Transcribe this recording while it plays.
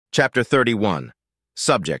Chapter 31.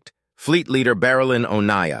 Subject: Fleet Leader Barilyn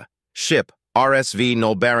Onaya. Ship: RSV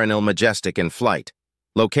Nolbaranil Majestic in flight.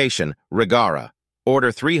 Location: Rigara.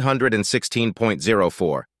 Order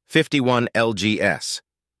 316.04, 51 LGS.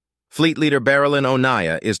 Fleet Leader Barilyn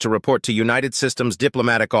Onaya is to report to United Systems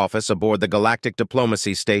Diplomatic Office aboard the Galactic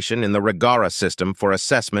Diplomacy Station in the Rigara system for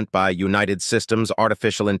assessment by United Systems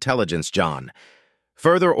Artificial Intelligence John.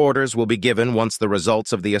 Further orders will be given once the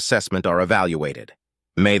results of the assessment are evaluated.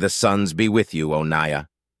 May the suns be with you, Onaya.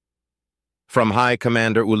 From High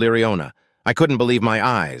Commander Uliriona. I couldn't believe my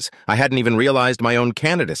eyes. I hadn't even realized my own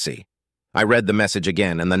candidacy. I read the message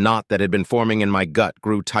again, and the knot that had been forming in my gut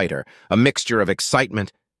grew tighter, a mixture of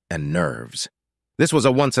excitement and nerves. This was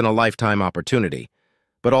a once-in-a-lifetime opportunity,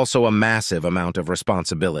 but also a massive amount of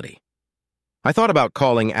responsibility. I thought about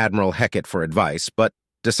calling Admiral Heckett for advice, but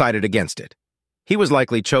decided against it. He was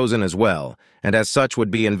likely chosen as well, and as such would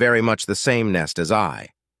be in very much the same nest as I.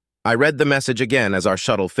 I read the message again as our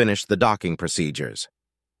shuttle finished the docking procedures.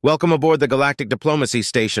 "Welcome aboard the Galactic Diplomacy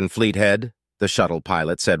Station, Fleethead," the shuttle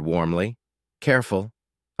pilot said warmly. "Careful,"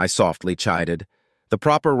 I softly chided. "The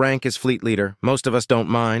proper rank is Fleet Leader. Most of us don't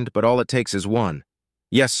mind, but all it takes is one."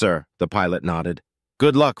 "Yes, sir," the pilot nodded.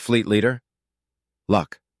 "Good luck, Fleet Leader."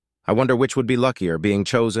 Luck. I wonder which would be luckier, being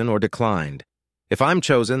chosen or declined. If I'm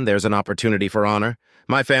chosen, there's an opportunity for honor.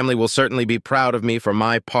 My family will certainly be proud of me for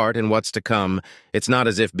my part in what's to come. It's not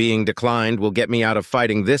as if being declined will get me out of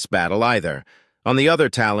fighting this battle either. On the other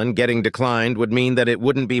Talon, getting declined would mean that it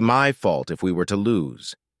wouldn't be my fault if we were to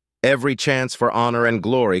lose. Every chance for honor and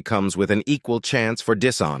glory comes with an equal chance for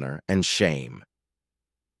dishonor and shame.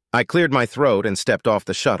 I cleared my throat and stepped off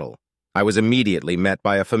the shuttle. I was immediately met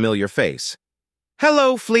by a familiar face.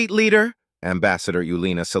 "Hello, Fleet Leader," Ambassador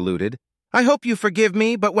Ulina saluted. "I hope you forgive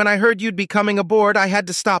me, but when I heard you'd be coming aboard, I had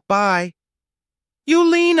to stop by."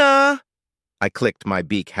 "Ulina!" I clicked my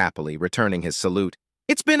beak happily, returning his salute.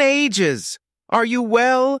 "It's been ages. Are you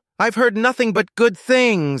well? I've heard nothing but good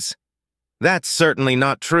things." "That's certainly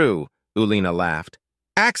not true," Ulina laughed.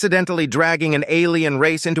 "Accidentally dragging an alien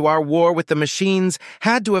race into our war with the machines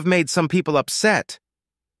had to have made some people upset."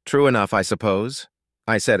 "True enough, I suppose,"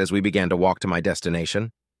 I said as we began to walk to my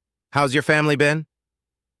destination. "How's your family been?"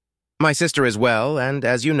 "My sister is well, and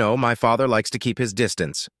as you know, my father likes to keep his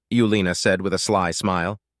distance," Ulina said with a sly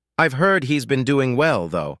smile. "I've heard he's been doing well,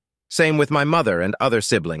 though. Same with my mother and other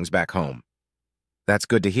siblings back home." "That's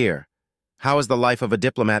good to hear. How has the life of a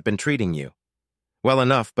diplomat been treating you?" "Well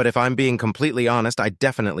enough, but if I'm being completely honest, I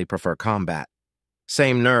definitely prefer combat.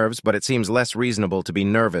 Same nerves, but it seems less reasonable to be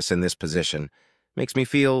nervous in this position. Makes me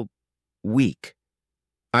feel weak."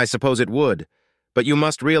 "I suppose it would, but you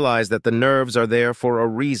must realize that the nerves are there for a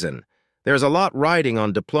reason. There's a lot riding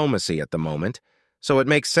on diplomacy at the moment, so it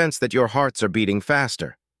makes sense that your hearts are beating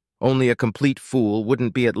faster. Only a complete fool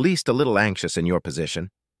wouldn't be at least a little anxious in your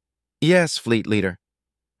position." "Yes, Fleet Leader.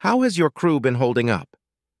 How has your crew been holding up?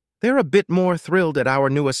 They're a bit more thrilled at our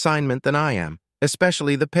new assignment than I am,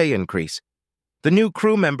 especially the pay increase. The new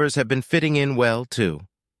crew members have been fitting in well, too."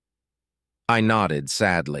 I nodded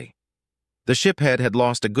sadly. The shiphead had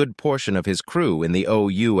lost a good portion of his crew in the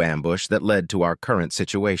OU ambush that led to our current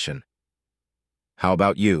situation. "How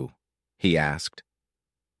about you?" he asked.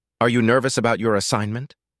 "Are you nervous about your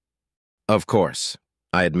assignment?" "Of course,"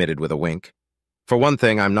 I admitted with a wink. "For one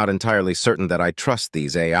thing, I'm not entirely certain that I trust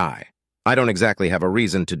these AI. I don't exactly have a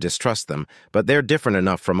reason to distrust them, but they're different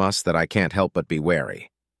enough from us that I can't help but be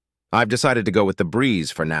wary. I've decided to go with the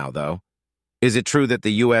breeze for now, though. Is it true that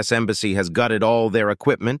the U.S. Embassy has gutted all their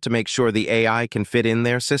equipment to make sure the AI can fit in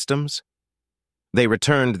their systems?" "They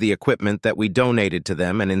returned the equipment that we donated to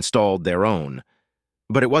them and installed their own.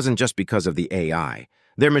 But it wasn't just because of the AI.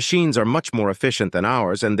 Their machines are much more efficient than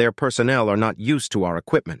ours, and their personnel are not used to our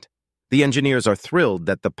equipment. The engineers are thrilled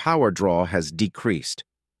that the power draw has decreased."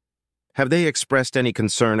 "Have they expressed any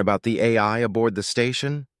concern about the AI aboard the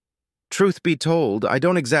station?" "Truth be told, I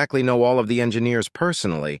don't exactly know all of the engineers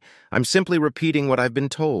personally. I'm simply repeating what I've been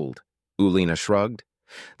told," Ulina shrugged.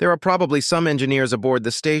 "There are probably some engineers aboard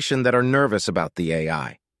the station that are nervous about the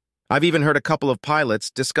AI. I've even heard a couple of pilots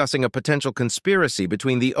discussing a potential conspiracy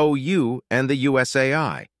between the OU and the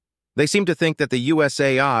USAI. They seem to think that the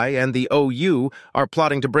USAI and the OU are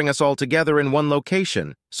plotting to bring us all together in one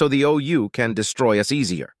location, so the OU can destroy us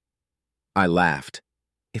easier." I laughed.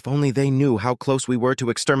 If only they knew how close we were to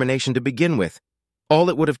extermination to begin with. All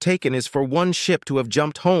it would have taken is for one ship to have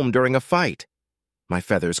jumped home during a fight. My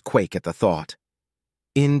feathers quake at the thought.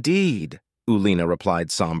 "Indeed," Ulina replied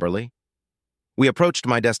somberly. We approached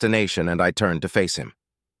my destination, and I turned to face him.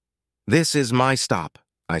 "This is my stop,"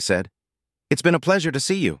 I said. "It's been a pleasure to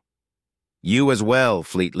see you." "You as well,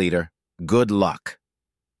 Fleet Leader. Good luck."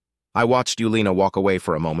 I watched Yulina walk away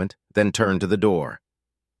for a moment, then turn to the door.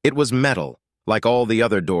 It was metal, like all the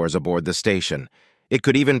other doors aboard the station. It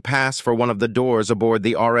could even pass for one of the doors aboard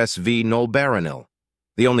the RSV Nullbaranil.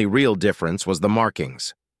 The only real difference was the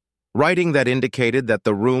markings. Writing that indicated that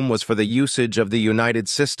the room was for the usage of the United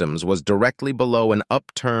Systems was directly below an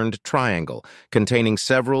upturned triangle containing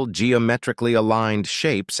several geometrically aligned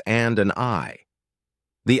shapes and an eye.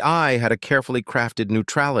 The eye had a carefully crafted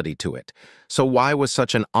neutrality to it, so why was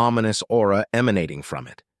such an ominous aura emanating from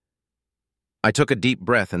it? I took a deep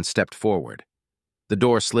breath and stepped forward. The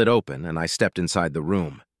door slid open and I stepped inside the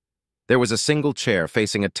room. There was a single chair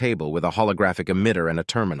facing a table with a holographic emitter and a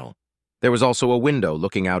terminal. There was also a window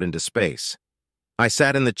looking out into space. I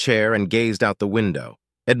sat in the chair and gazed out the window,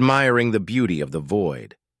 admiring the beauty of the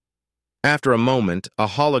void. After a moment, a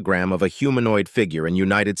hologram of a humanoid figure in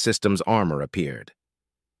United Systems armor appeared.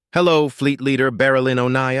 "Hello, Fleet Leader Berilyn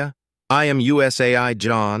Onaya. I am USAI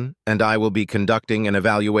John, and I will be conducting an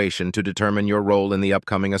evaluation to determine your role in the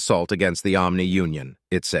upcoming assault against the Omni Union,"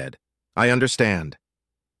 it said. "I understand."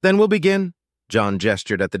 "Then we'll begin." John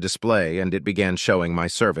gestured at the display, and it began showing my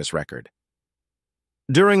service record.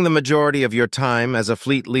 "During the majority of your time as a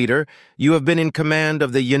fleet leader, you have been in command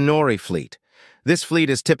of the Yinori fleet. This fleet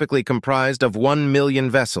is typically comprised of 1 million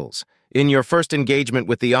vessels. In your first engagement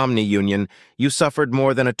with the Omni Union, you suffered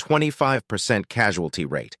more than a 25% casualty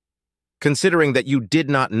rate. Considering that you did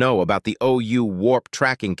not know about the OU warp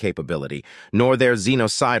tracking capability, nor their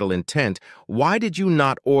xenocidal intent, why did you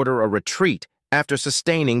not order a retreat after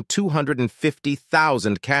sustaining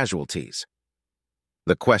 250,000 casualties?"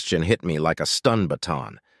 The question hit me like a stun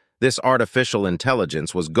baton. This artificial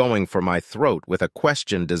intelligence was going for my throat with a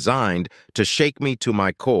question designed to shake me to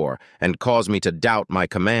my core and cause me to doubt my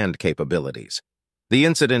command capabilities. The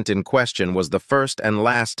incident in question was the first and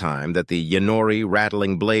last time that the Yinori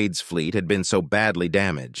Rattling Blades fleet had been so badly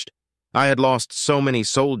damaged. I had lost so many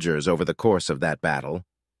soldiers over the course of that battle.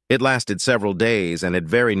 It lasted several days and had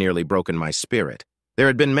very nearly broken my spirit. There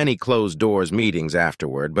had been many closed-doors meetings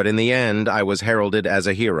afterward, but in the end I was heralded as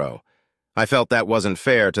a hero. I felt that wasn't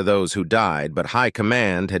fair to those who died, but High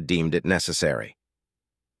Command had deemed it necessary.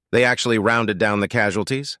 "They actually rounded down the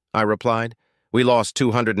casualties," I replied. "We lost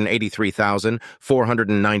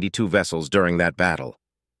 283,492 vessels during that battle."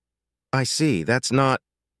 "I see, that's not—"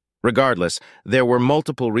 "Regardless, there were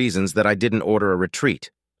multiple reasons that I didn't order a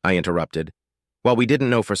retreat," I interrupted. "While we didn't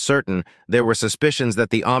know for certain, there were suspicions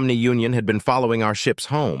that the Omni Union had been following our ships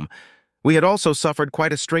home. We had also suffered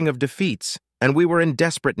quite a string of defeats, and we were in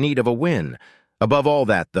desperate need of a win. Above all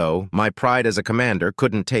that, though, my pride as a commander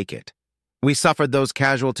couldn't take it. We suffered those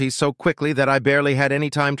casualties so quickly that I barely had any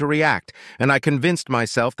time to react, and I convinced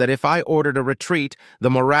myself that if I ordered a retreat, the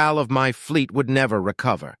morale of my fleet would never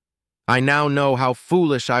recover. I now know how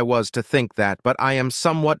foolish I was to think that, but I am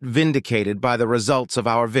somewhat vindicated by the results of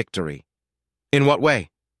our victory." "In what way?"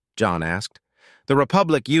 John asked. "The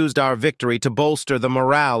Republic used our victory to bolster the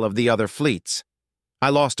morale of the other fleets. I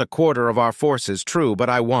lost a quarter of our forces, true, but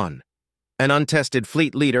I won. An untested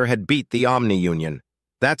fleet leader had beat the Omni Union.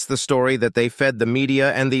 That's the story that they fed the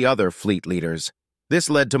media and the other fleet leaders. This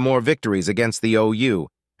led to more victories against the OU,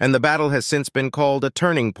 and the battle has since been called a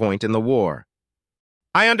turning point in the war."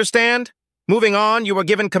 "I understand. Moving on, you were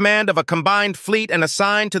given command of a combined fleet and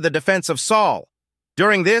assigned to the defense of Saul.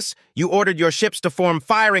 During this, you ordered your ships to form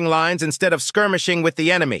firing lines instead of skirmishing with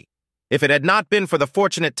the enemy. If it had not been for the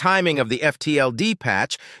fortunate timing of the FTLD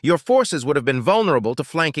patch, your forces would have been vulnerable to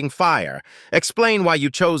flanking fire. Explain why you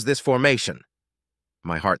chose this formation."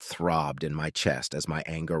 My heart throbbed in my chest as my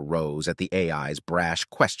anger rose at the AI's brash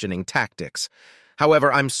questioning tactics.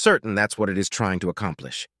 However, I'm certain that's what it is trying to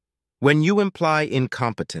accomplish. When you imply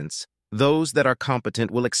incompetence, those that are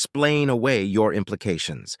competent will explain away your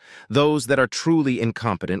implications. Those that are truly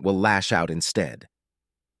incompetent will lash out instead.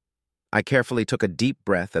 I carefully took a deep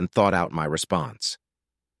breath and thought out my response.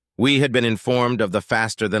 We had been informed of the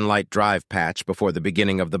faster-than-light drive patch before the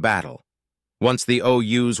beginning of the battle. Once the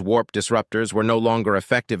OU's warp disruptors were no longer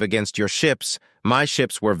effective against your ships, my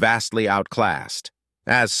ships were vastly outclassed.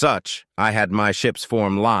 As such, I had my ships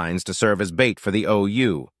form lines to serve as bait for the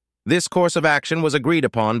OU. This course of action was agreed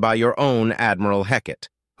upon by your own Admiral Heckett,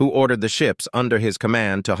 who ordered the ships under his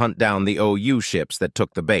command to hunt down the OU ships that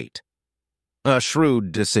took the bait. "A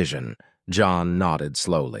shrewd decision," John nodded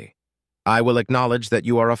slowly. "I will acknowledge that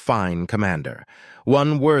you are a fine commander,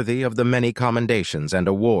 one worthy of the many commendations and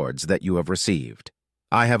awards that you have received.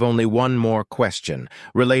 I have only one more question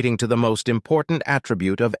relating to the most important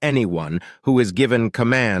attribute of anyone who is given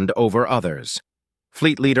command over others.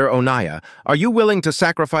 Fleet Leader Onaya, are you willing to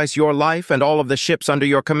sacrifice your life and all of the ships under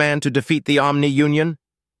your command to defeat the Omni Union?"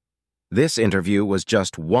 This interview was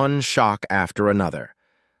just one shock after another.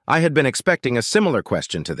 I had been expecting a similar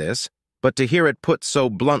question to this, but to hear it put so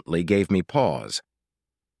bluntly gave me pause.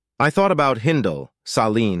 I thought about Hindle,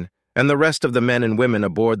 Saline, and the rest of the men and women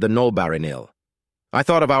aboard the Nolbarinil. I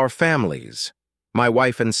thought of our families, my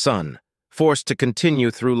wife and son, forced to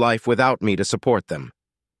continue through life without me to support them.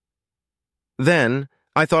 Then,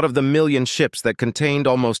 I thought of the million ships that contained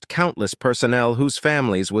almost countless personnel whose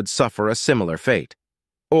families would suffer a similar fate.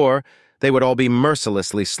 Or, they would all be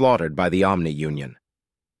mercilessly slaughtered by the Omni Union.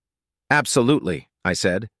 Absolutely, I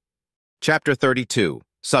said. Chapter 32,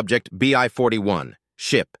 Subject BI-41,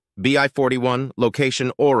 Ship BI-41,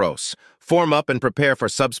 Location Oros, Form up and prepare for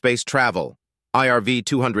subspace travel.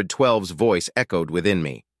 IRV-212's voice echoed within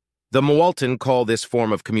me. The Mualtan call this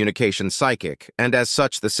form of communication psychic, and as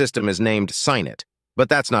such the system is named SciNet, but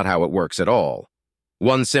that's not how it works at all.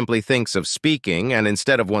 One simply thinks of speaking, and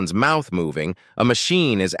instead of one's mouth moving, a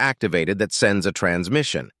machine is activated that sends a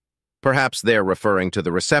transmission. Perhaps they're referring to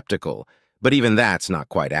the receptacle, but even that's not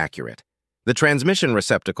quite accurate. The transmission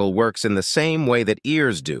receptacle works in the same way that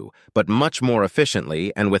ears do, but much more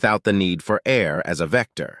efficiently and without the need for air as a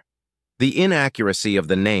vector. The inaccuracy of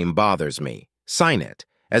the name bothers me, SciNet,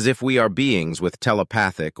 as if we are beings with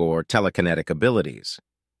telepathic or telekinetic abilities.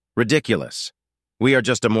 Ridiculous. We are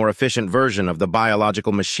just a more efficient version of the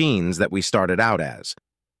biological machines that we started out as.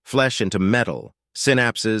 Flesh into metal,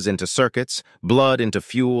 synapses into circuits, blood into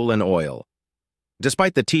fuel and oil.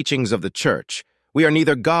 Despite the teachings of the Church, we are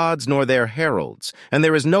neither gods nor their heralds, and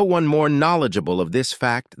there is no one more knowledgeable of this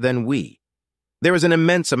fact than we. There is an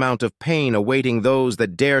immense amount of pain awaiting those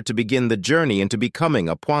that dare to begin the journey into becoming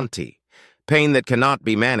a Puanti, pain that cannot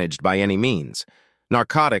be managed by any means.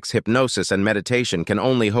 Narcotics, hypnosis, and meditation can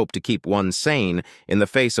only hope to keep one sane in the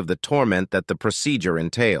face of the torment that the procedure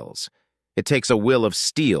entails. It takes a will of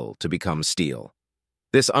steel to become steel.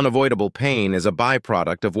 This unavoidable pain is a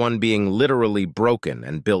byproduct of one being literally broken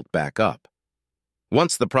and built back up.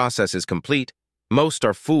 Once the process is complete, most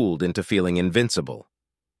are fooled into feeling invincible,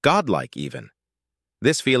 godlike even.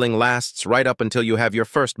 This feeling lasts right up until you have your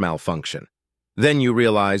first malfunction. Then you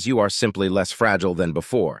realize you are simply less fragile than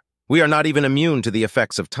before. We are not even immune to the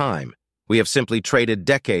effects of time. We have simply traded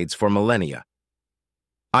decades for millennia.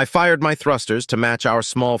 I fired my thrusters to match our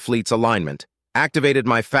small fleet's alignment, activated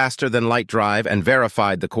my faster-than-light drive, and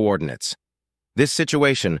verified the coordinates. This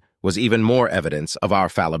situation was even more evidence of our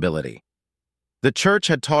fallibility. The Church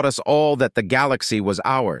had taught us all that the galaxy was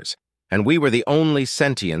ours, and we were the only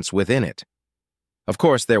sentience within it. Of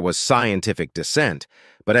course, there was scientific dissent,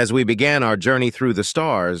 but as we began our journey through the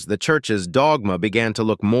stars, the Church's dogma began to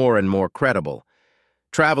look more and more credible.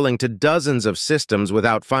 Traveling to dozens of systems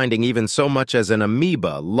without finding even so much as an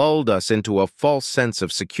amoeba lulled us into a false sense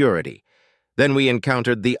of security. Then we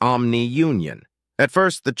encountered the Omni Union. At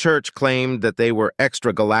first, the Church claimed that they were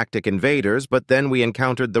extragalactic invaders, but then we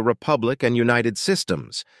encountered the Republic and United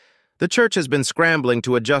Systems. The Church has been scrambling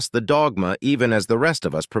to adjust the dogma even as the rest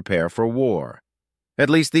of us prepare for war. At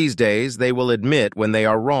least these days, they will admit when they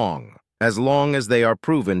are wrong, as long as they are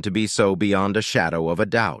proven to be so beyond a shadow of a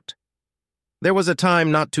doubt. There was a time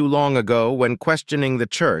not too long ago when questioning the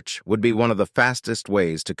Church would be one of the fastest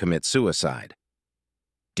ways to commit suicide.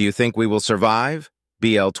 Do you think we will survive?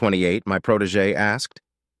 BL-28, my protege, asked.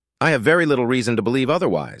 I have very little reason to believe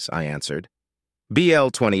otherwise, I answered.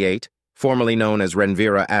 BL-28, formerly known as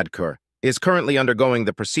Renvira Adkur, is currently undergoing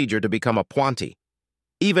the procedure to become a Puanti.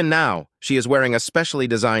 Even now, she is wearing a specially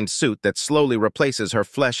designed suit that slowly replaces her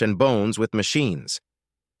flesh and bones with machines.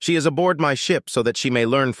 She is aboard my ship so that she may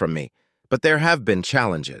learn from me, but there have been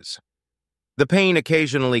challenges. The pain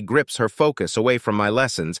occasionally grips her focus away from my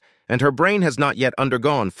lessons, and her brain has not yet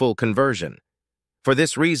undergone full conversion. For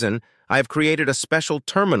this reason, I have created a special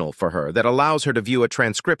terminal for her that allows her to view a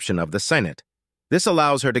transcription of the SciNet. This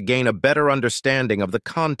allows her to gain a better understanding of the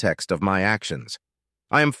context of my actions.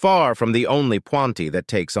 I am far from the only Puanti that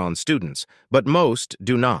takes on students, but most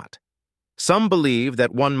do not. Some believe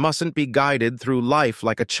that one mustn't be guided through life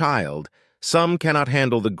like a child. Some cannot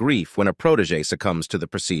handle the grief when a protege succumbs to the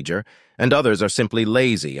procedure, and others are simply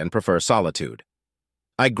lazy and prefer solitude.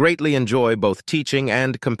 I greatly enjoy both teaching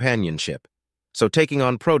and companionship, so taking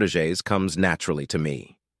on proteges comes naturally to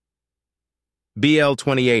me.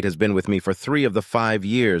 BL-28 has been with me for 3 of the 5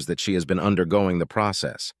 years that she has been undergoing the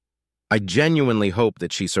process. I genuinely hope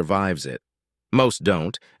that she survives it. Most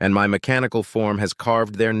don't, and my mechanical form has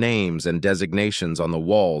carved their names and designations on the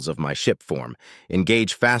walls of my ship form.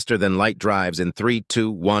 Engage faster-than-light drives in 3,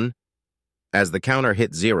 2, 1. As the counter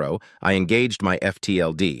hit 0, I engaged my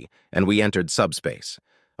FTLD, and we entered subspace.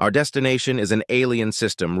 Our destination is an alien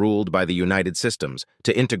system ruled by the United Systems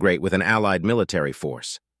to integrate with an allied military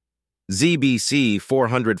force. ZBC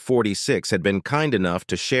 446 had been kind enough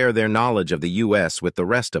to share their knowledge of the U.S. with the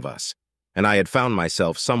rest of us, and I had found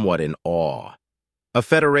myself somewhat in awe. A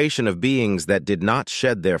federation of beings that did not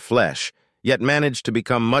shed their flesh, yet managed to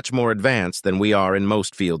become much more advanced than we are in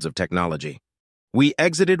most fields of technology. We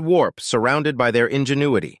exited warp surrounded by their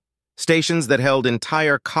ingenuity, stations that held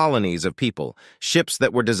entire colonies of people, ships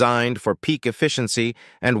that were designed for peak efficiency,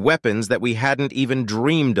 and weapons that we hadn't even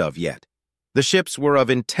dreamed of yet. The ships were of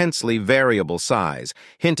intensely variable size,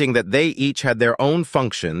 hinting that they each had their own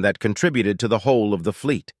function that contributed to the whole of the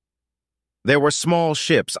fleet. There were small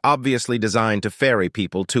ships obviously designed to ferry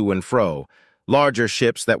people to and fro, larger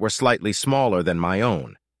ships that were slightly smaller than my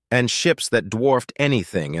own, and ships that dwarfed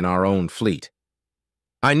anything in our own fleet.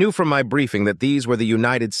 I knew from my briefing that these were the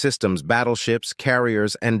United Systems battleships,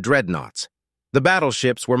 carriers, and dreadnoughts. The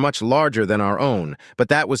battleships were much larger than our own, but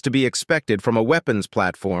that was to be expected from a weapons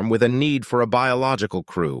platform with a need for a biological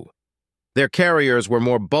crew. Their carriers were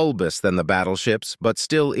more bulbous than the battleships, but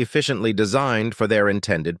still efficiently designed for their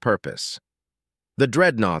intended purpose. The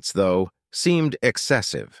dreadnoughts, though, seemed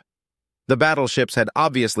excessive. The battleships had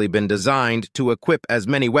obviously been designed to equip as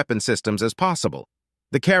many weapon systems as possible.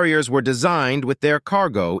 The carriers were designed with their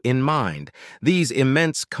cargo in mind. These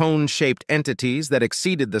immense cone-shaped entities that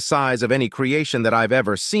exceeded the size of any creation that I've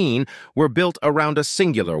ever seen were built around a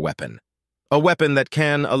singular weapon. A weapon that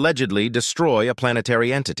can, allegedly, destroy a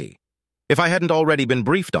planetary entity. If I hadn't already been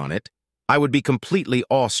briefed on it, I would be completely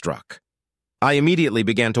awestruck. I immediately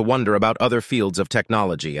began to wonder about other fields of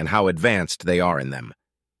technology and how advanced they are in them.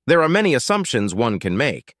 There are many assumptions one can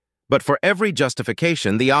make, but for every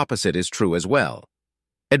justification, the opposite is true as well.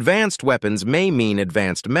 Advanced weapons may mean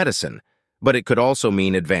advanced medicine, but it could also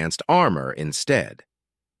mean advanced armor instead.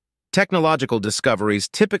 Technological discoveries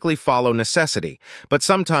typically follow necessity, but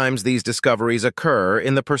sometimes these discoveries occur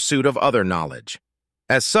in the pursuit of other knowledge.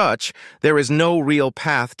 As such, there is no real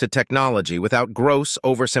path to technology without gross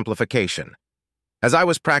oversimplification. As I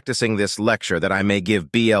was practicing this lecture that I may give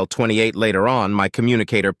BL-28 later on, my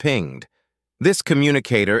communicator pinged. This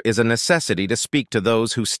communicator is a necessity to speak to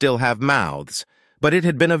those who still have mouths, but it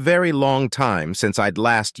had been a very long time since I'd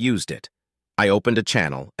last used it. I opened a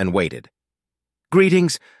channel and waited.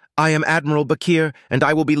 "Greetings, I am Admiral Bakir, and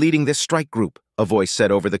I will be leading this strike group," a voice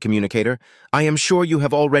said over the communicator. "I am sure you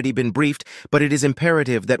have already been briefed, but it is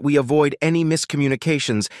imperative that we avoid any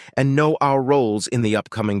miscommunications and know our roles in the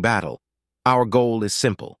upcoming battle. Our goal is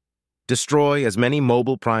simple: destroy as many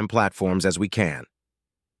mobile prime platforms as we can."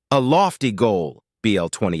 "A lofty goal,"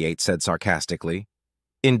 BL-28 said sarcastically.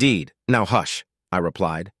 "Indeed. Now hush," I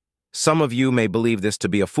replied. "Some of you may believe this to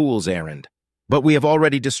be a fool's errand, but we have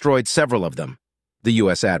already destroyed several of them," the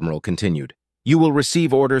U.S. Admiral continued. "You will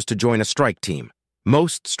receive orders to join a strike team.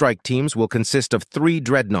 Most strike teams will consist of 3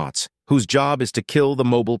 dreadnoughts, whose job is to kill the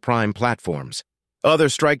mobile prime platforms. Other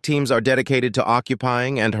strike teams are dedicated to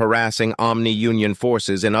occupying and harassing Omni-Union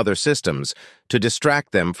forces in other systems to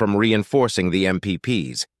distract them from reinforcing the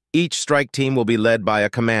MPPs. Each strike team will be led by a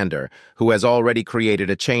commander who has already created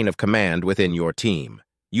a chain of command within your team.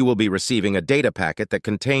 You will be receiving a data packet that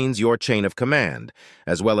contains your chain of command,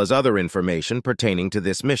 as well as other information pertaining to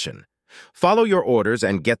this mission. Follow your orders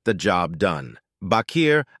and get the job done.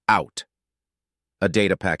 Bakir, out." A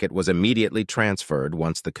data packet was immediately transferred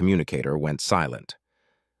once the communicator went silent.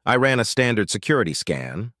 I ran a standard security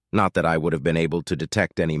scan, not that I would have been able to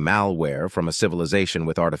detect any malware from a civilization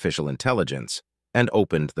with artificial intelligence, and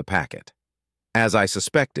opened the packet. As I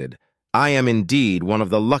suspected, I am indeed one of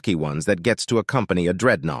the lucky ones that gets to accompany a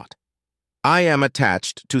dreadnought. I am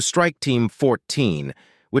attached to Strike Team 14,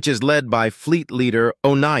 which is led by Fleet Leader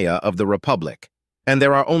Onaya of the Republic, and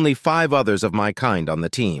there are only 5 others of my kind on the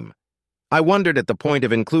team. I wondered at the point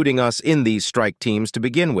of including us in these strike teams to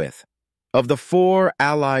begin with. Of the 4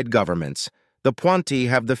 allied governments, the Puanti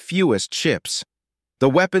have the fewest ships. The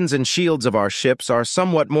weapons and shields of our ships are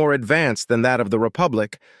somewhat more advanced than that of the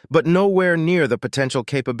Republic, but nowhere near the potential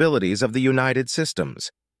capabilities of the United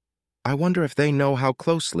Systems. I wonder if they know how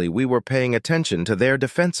closely we were paying attention to their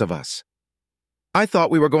defense of us. "I thought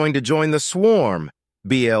we were going to join the swarm,"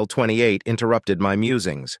 BL-28 interrupted my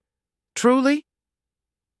musings. "Truly?"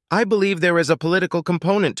 "I believe there is a political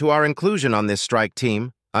component to our inclusion on this strike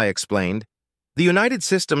team," I explained. "The United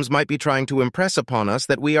Systems might be trying to impress upon us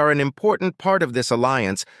that we are an important part of this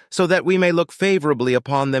alliance so that we may look favorably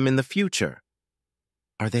upon them in the future."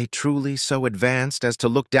 "Are they truly so advanced as to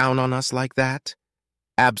look down on us like that?"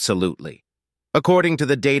 "Absolutely. According to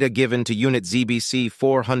the data given to Unit ZBC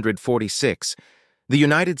 446, the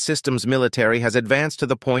United Systems military has advanced to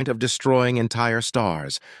the point of destroying entire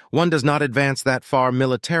stars. One does not advance that far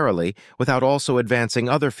militarily without also advancing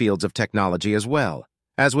other fields of technology as well.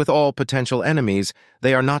 As with all potential enemies,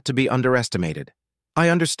 they are not to be underestimated. I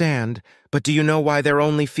understand, but do you know why they're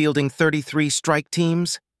only fielding 33 strike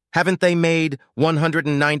teams? Haven't they made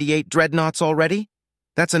 198 dreadnoughts already?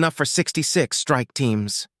 That's enough for 66 strike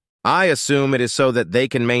teams. I assume it is so that they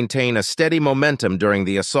can maintain a steady momentum during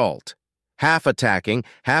the assault, half attacking,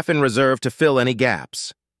 half in reserve to fill any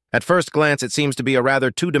gaps. At first glance, it seems to be a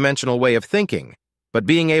rather two-dimensional way of thinking, but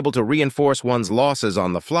being able to reinforce one's losses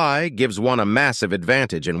on the fly gives one a massive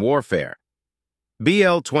advantage in warfare.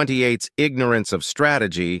 BL-28's ignorance of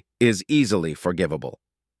strategy is easily forgivable.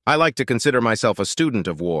 I like to consider myself a student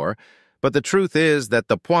of war, but the truth is that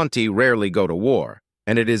the Puanti rarely go to war,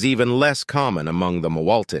 and it is even less common among the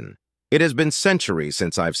Mawaltin. It has been centuries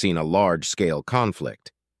since I've seen a large-scale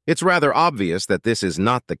conflict. It's rather obvious that this is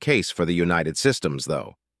not the case for the United Systems,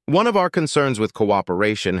 though. One of our concerns with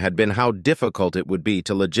cooperation had been how difficult it would be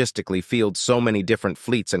to logistically field so many different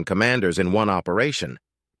fleets and commanders in one operation.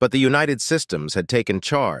 But the United Systems had taken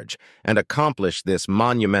charge and accomplished this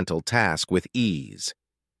monumental task with ease.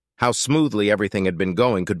 How smoothly everything had been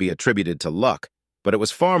going could be attributed to luck, but it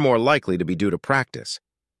was far more likely to be due to practice.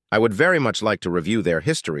 I would very much like to review their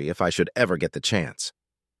history if I should ever get the chance.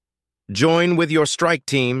 Join with your strike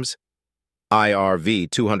teams. IRV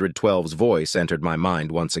 212's voice entered my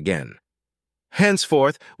mind once again.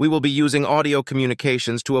 Henceforth, we will be using audio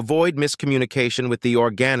communications to avoid miscommunication with the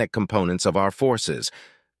organic components of our forces.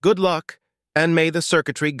 Good luck, and may the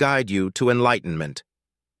circuitry guide you to enlightenment.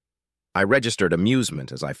 I registered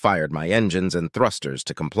amusement as I fired my engines and thrusters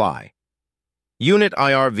to comply. Unit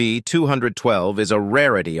IRV 212 is a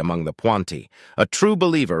rarity among the Puanti, a true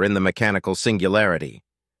believer in the mechanical singularity.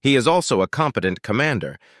 He is also a competent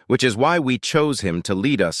commander, which is why we chose him to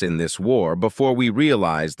lead us in this war before we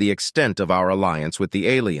realized the extent of our alliance with the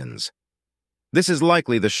aliens. This is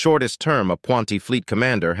likely the shortest term a Puanti fleet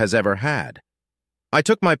commander has ever had. I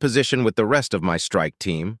took my position with the rest of my strike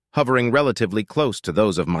team, hovering relatively close to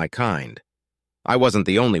those of my kind. I wasn't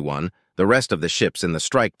the only one. The rest of the ships in the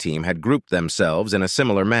strike team had grouped themselves in a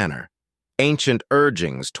similar manner. Ancient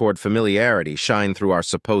urgings toward familiarity shine through our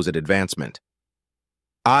supposed advancement.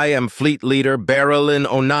 I am Fleet Leader Berilyn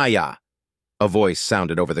Onaya, a voice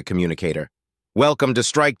sounded over the communicator. Welcome to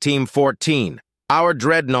Strike Team 14. Our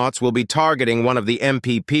dreadnoughts will be targeting one of the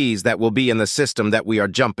MPPs that will be in the system that we are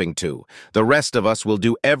jumping to. The rest of us will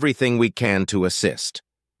do everything we can to assist.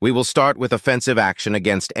 We will start with offensive action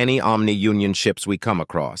against any Omni-Union ships we come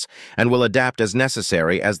across, and will adapt as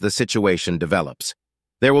necessary as the situation develops.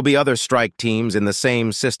 There will be other strike teams in the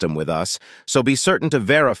same system with us, so be certain to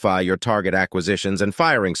verify your target acquisitions and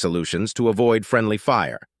firing solutions to avoid friendly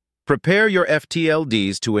fire. Prepare your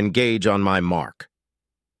FTLDs to engage on my mark.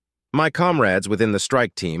 My comrades within the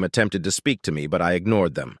strike team attempted to speak to me, but I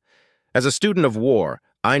ignored them. As a student of war,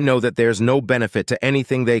 I know that there's no benefit to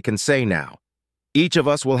anything they can say now. Each of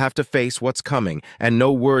us will have to face what's coming, and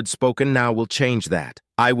no word spoken now will change that.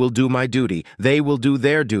 I will do my duty. They will do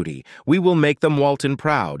their duty. We will make the Mawaltin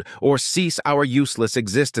proud, or cease our useless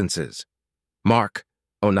existences. Mark,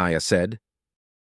 Onaya said,